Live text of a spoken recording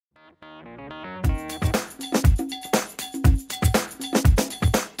Hello,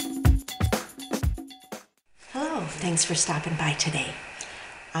 thanks for stopping by today.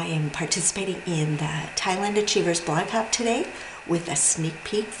 I am participating in the Thailand Achievers Blog Hop today with a sneak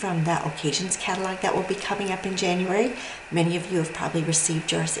peek from the Occasions catalog that will be coming up in January. Many of you have probably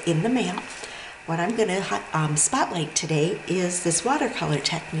received yours in the mail. What I'm going to spotlight today is this watercolor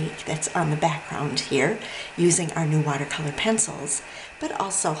technique that's on the background here using our new watercolor pencils, but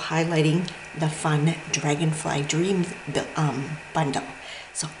also highlighting the fun Dragonfly Dream bundle.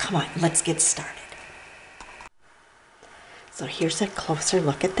 So come on, let's get started. So here's a closer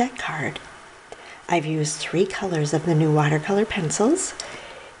look at that card. I've used 3 colors of the new watercolor pencils,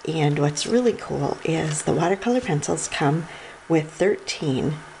 and what's really cool is the watercolor pencils come with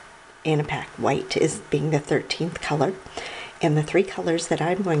 13 in a pack. White is being the 13th color, and the 3 colors that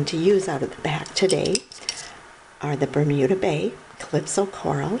I'm going to use out of the pack today are the Bermuda Bay, Calypso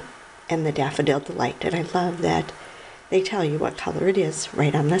Coral, and the Daffodil Delight. And I love that they tell you what color it is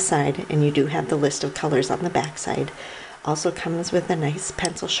right on the side, and you do have the list of colors on the back side. Also comes with a nice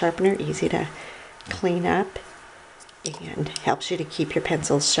pencil sharpener, easy to clean up, and helps you to keep your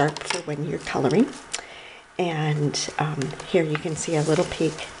pencils sharp for when you're coloring. And here you can see a little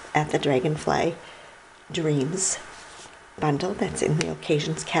peek at the Dragonfly Dreams bundle that's in the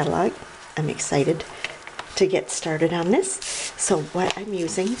Occasions catalog. I'm excited to get started on this. So what I'm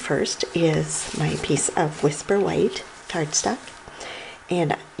using first is my piece of Whisper White cardstock,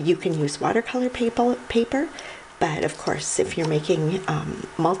 and you can use watercolor paper, but of course if you're making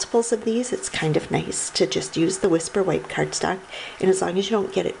multiples of these, it's kind of nice to just use the Whisper White cardstock, and as long as you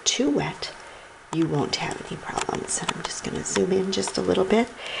don't get it too wet, you won't have any problems. And I'm just going to zoom in just a little bit.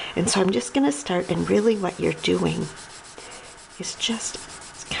 And so I'm just going to start, and really what you're doing is just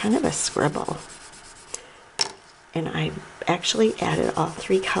kind of a scribble. And I actually added all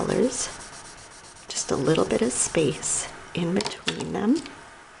 3 colors, just a little bit of space in between them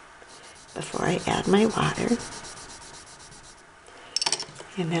before I add my water.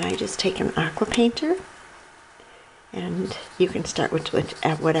 And then I just take an aqua painter, and you can start with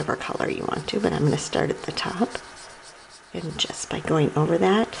whatever color you want to, but I'm going to start at the top, and just by going over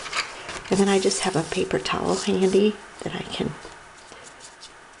that. And then I just have a paper towel handy that I can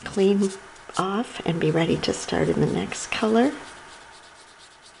clean off and be ready to start in the next color.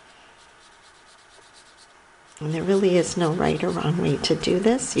 And there really is no right or wrong way to do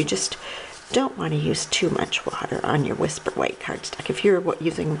this. You just don't want to use too much water on your Whisper White cardstock. If you're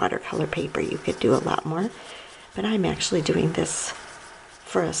using watercolor paper, you could do a lot more. But I'm actually doing this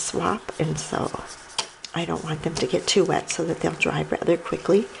for a swap, and so I don't want them to get too wet so that they'll dry rather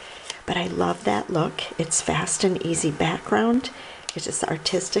quickly. But I love that look. It's fast and easy background. It's just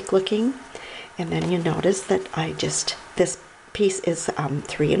artistic looking. And then you notice that this piece is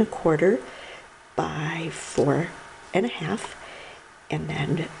 3 1/4 by 4 1/2. And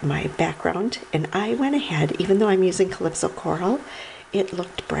then my background, and I went ahead, even though I'm using Calypso Coral, it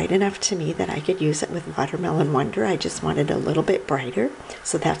looked bright enough to me that I could use it with Watermelon Wonder. I just wanted a little bit brighter,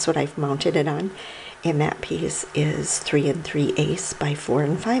 so that's what I've mounted it on. And that piece is 3 3/8 by 4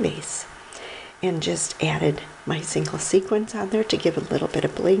 5/8. And just added my single sequins on there to give a little bit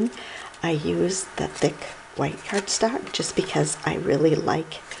of bling. I used the thick white cardstock just because I really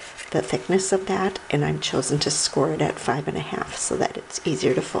like the thickness of that, and I've chosen to score it at 5 1/2 so that it's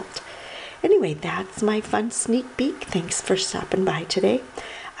easier to fold. Anyway, that's my fun sneak peek. Thanks for stopping by today.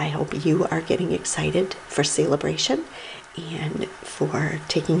 I hope you are getting excited for celebration and for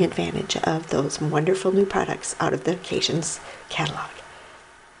taking advantage of those wonderful new products out of the Occasions catalog.